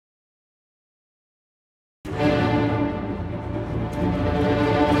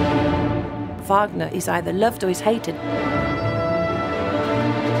Wagner is either loved or is hated.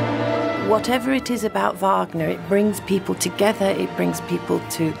 Whatever it is about Wagner, it brings people together, it brings people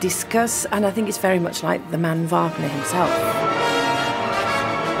to discuss, and I think it's very much like the man Wagner himself.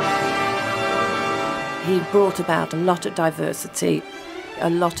 He brought about a lot of diversity, a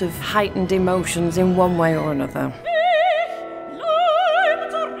lot of heightened emotions in one way or another.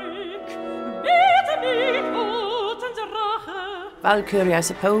 Walküre, I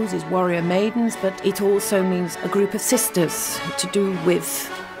suppose, is warrior maidens, but it also means a group of sisters to do with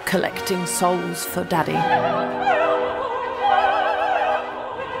collecting souls for daddy.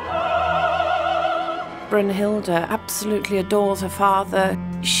 Brünnhilde absolutely adores her father.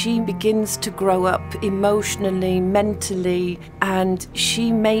 She begins to grow up emotionally, mentally, and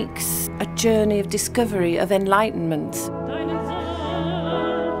she makes a journey of discovery, of enlightenment.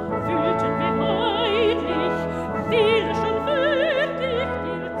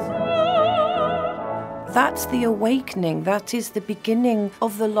 That's the awakening, that is the beginning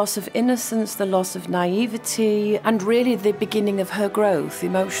of the loss of innocence, the loss of naivety, and really the beginning of her growth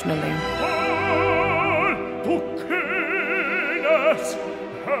emotionally.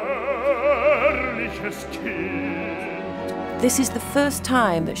 This is the first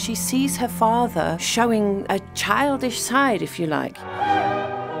time that she sees her father showing a childish side, if you like.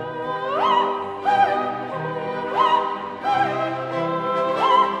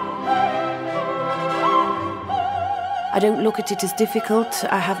 I don't look at it as difficult,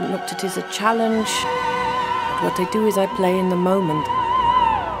 I haven't looked at it as a challenge. What I do is I play in the moment.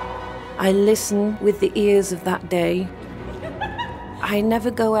 I listen with the ears of that day. I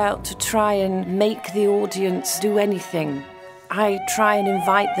never go out to try and make the audience do anything. I try and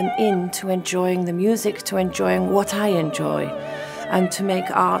invite them in to enjoying the music, to enjoying what I enjoy, and to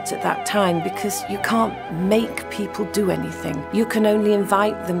make art at that time, because you can't make people do anything. You can only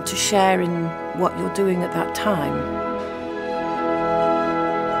invite them to share in what you're doing at that time.